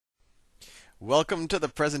Welcome to the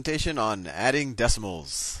presentation on adding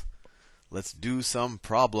decimals. Let's do some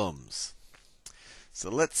problems.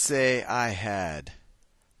 So let's say I had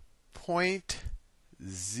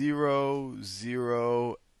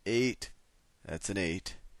 0.008, that's an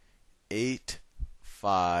 8,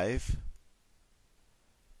 85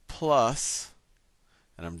 plus,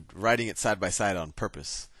 and I'm writing it side by side on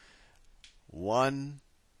purpose,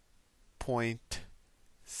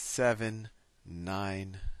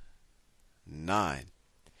 1.799.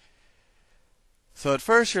 So at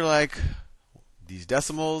first you're like, these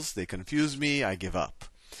decimals, they confuse me, I give up.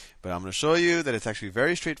 But I'm going to show you that it's actually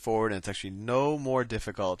very straightforward and it's actually no more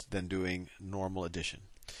difficult than doing normal addition.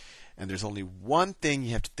 And there's only one thing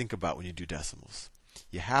you have to think about when you do decimals.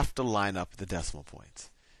 You have to line up the decimal points.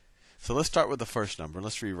 So let's start with the first number.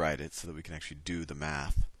 Let's rewrite it so that we can actually do the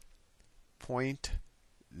math.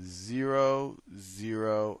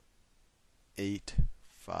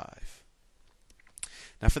 0.0085.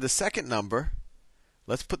 Now for the second number,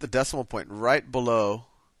 let's put the decimal point right below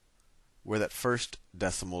where that first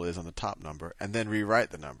decimal is on the top number, and then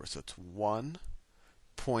rewrite the number. So it's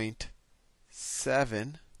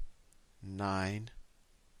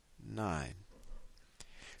 1.799.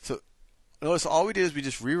 So notice all we did is we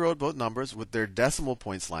just rewrote both numbers with their decimal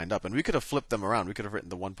points lined up. And we could have flipped them around. We could have written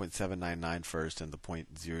the 1.799 first and the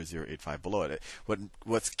 0.0085 below it.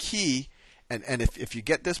 What's key, and if you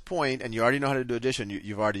get this point and you already know how to do addition,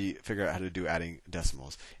 you've already figured out how to do adding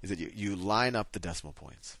decimals, is that you line up the decimal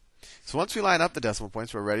points. So once we line up the decimal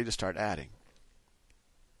points, we're ready to start adding.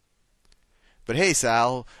 But hey,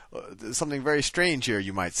 Sal, there's something very strange here,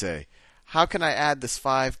 you might say. How can I add this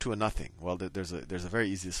 5 to a nothing? Well, there's a very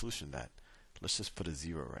easy solution to that. Let's just put a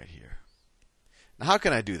 0 right here. Now, how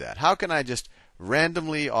can I do that? How can I just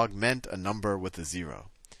randomly augment a number with a 0?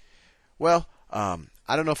 Well,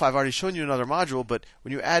 I don't know if I've already shown you another module, but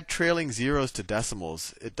when you add trailing zeros to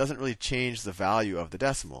decimals, it doesn't really change the value of the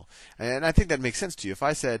decimal. And I think that makes sense to you. If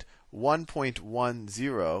I said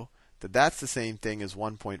 1.10, that's the same thing as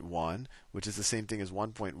 1.1, which is the same thing as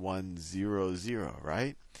 1.100,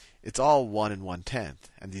 right? It's all 1 and 1/10.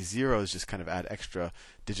 And these zeros just kind of add extra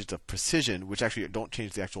digits of precision, which actually don't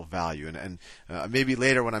change the actual value. And maybe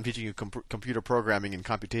later when I'm teaching you computer programming and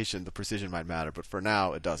computation, the precision might matter. But for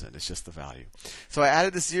now, it doesn't. It's just the value. So I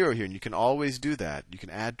added this 0 here, and you can always do that. You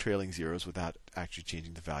can add trailing zeros without actually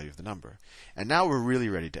changing the value of the number. And now we're really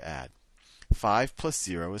ready to add. 5 plus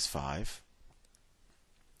 0 is 5.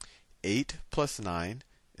 8 plus 9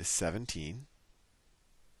 is 17.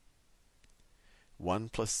 1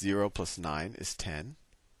 plus 0 plus 9 is 10.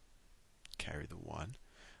 Carry the 1.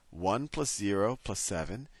 1 plus 0 plus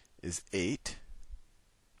 7 is 8.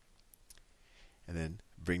 And then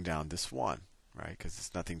bring down this 1, right? Because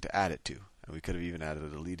it's nothing to add it to. And we could have even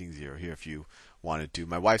added a leading 0 here if you wanted to.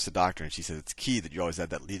 My wife's a doctor, and she says it's key that you always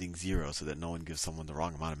add that leading 0 so that no one gives someone the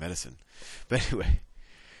wrong amount of medicine. But anyway,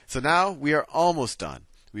 so now we are almost done.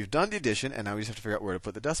 We've done the addition, and now we just have to figure out where to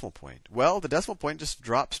put the decimal point. Well, the decimal point just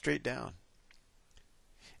drops straight down.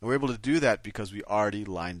 And we're able to do that because we already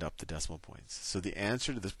lined up the decimal points. So the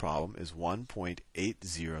answer to this problem is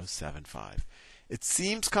 1.8075. It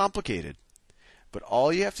seems complicated, but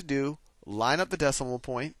all you have to do, line up the decimal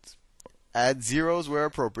points, add zeros where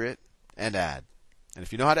appropriate, and add. And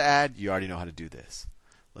if you know how to add, you already know how to do this.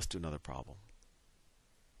 Let's do another problem.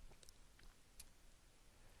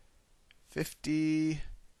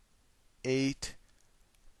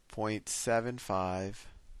 58.75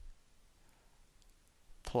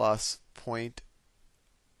 plus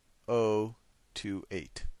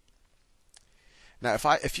 0.028. Now,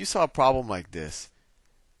 if you saw a problem like this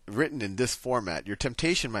written in this format, your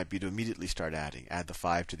temptation might be to immediately start adding. Add the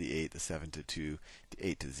 5 to the 8, the 7 to 2, the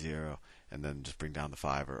 8 to 0, and then just bring down the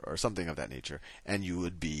 5 or something of that nature. And you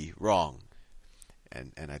would be wrong.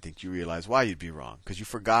 And I think you realize why you'd be wrong. Because you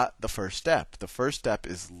forgot the first step. The first step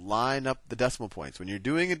is line up the decimal points. When you're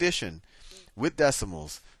doing addition with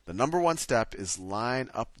decimals, the number one step is line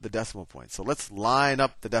up the decimal points. So let's line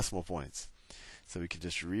up the decimal points. So we can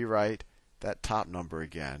just rewrite that top number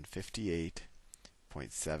again,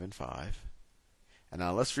 58.75. And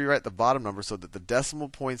now let's rewrite the bottom number so that the decimal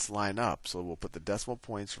points line up. So we'll put the decimal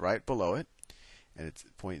points right below it. And it's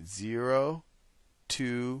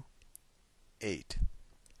 0.028.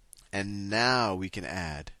 And now we can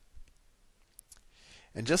add.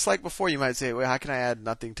 And just like before, you might say, well, how can I add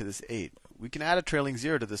nothing to this 8? We can add a trailing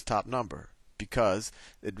 0 to this top number because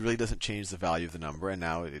it really doesn't change the value of the number, and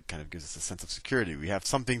now it kind of gives us a sense of security. We have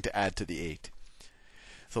something to add to the 8.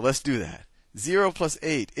 So let's do that. 0 plus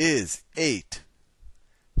 8 is 8.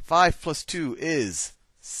 5 plus 2 is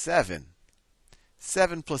 7.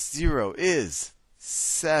 7 plus 0 is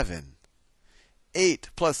 7. 8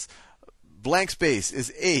 plus blank space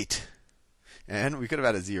is 8. And we could have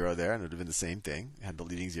had a 0 there, and it would have been the same thing. Had the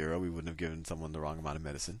leading 0, we wouldn't have given someone the wrong amount of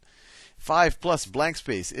medicine. 5 plus blank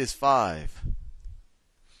space is 5.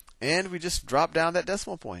 And we just drop down that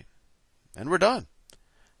decimal point. And we're done.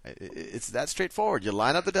 It's that straightforward. You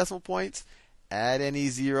line up the decimal points, add any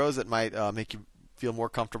zeros that might make you feel more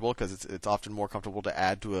comfortable, because it's often more comfortable to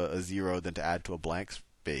add to a 0 than to add to a blank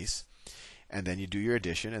space. And then you do your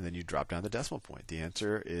addition, and then you drop down the decimal point. The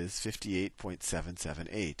answer is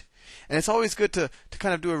 58.778. And it's always good to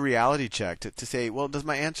kind of do a reality check to say, well, does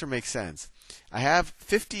my answer make sense? I have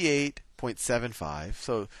 58.75,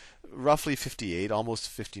 so roughly 58, almost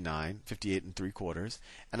 59, 58 and 3/4,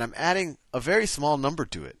 and I'm adding a very small number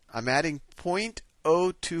to it. I'm adding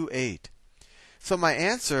 0.028. So my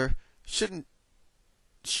answer shouldn't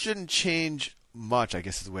change much, I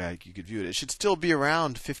guess is the way you could view it. It should still be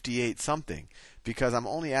around 58 something, because I'm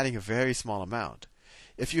only adding a very small amount.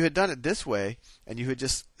 If you had done it this way and you had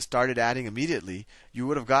just started adding immediately, you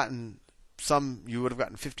would have gotten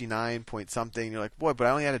 59 point something. You're like, boy, but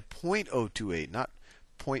I only added 0.028, not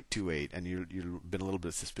 0.28, and you've been a little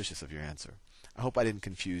bit suspicious of your answer. I hope I didn't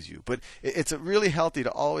confuse you. But it's really healthy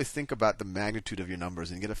to always think about the magnitude of your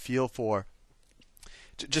numbers and get a feel for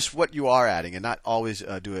just what you are adding, and not always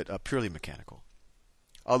do it purely mechanical.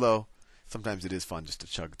 Although sometimes it is fun just to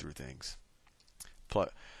chug through things.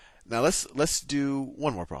 Now let's do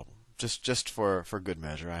one more problem, just for good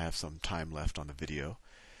measure. I have some time left on the video.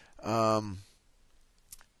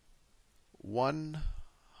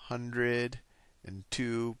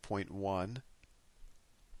 102.1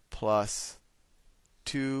 plus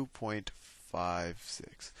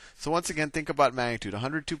 2.56. So once again, think about magnitude.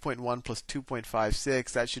 102.1 plus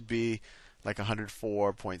 2.56, that should be like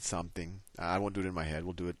 104 point something. I won't do it in my head.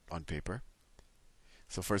 We'll do it on paper.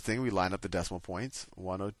 So first thing, we line up the decimal points.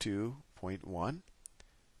 102.1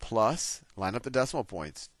 plus, line up the decimal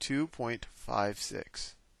points,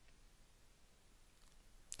 2.56.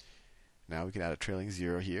 Now we can add a trailing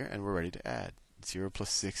 0 here, and we're ready to add. 0 plus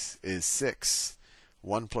 6 is 6.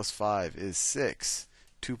 1 plus 5 is 6.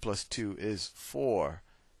 2 plus 2 is 4.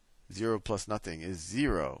 0 plus nothing is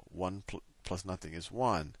 0. 1 plus nothing is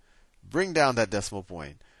 1. Bring down that decimal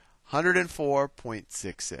point.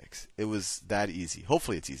 104.66. It was that easy.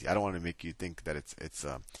 Hopefully it's easy. I don't want to make you think that it's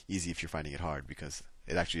easy if you're finding it hard, because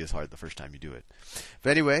it actually is hard the first time you do it.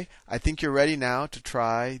 But anyway, I think you're ready now to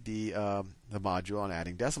try the module on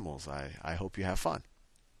adding decimals. I hope you have fun.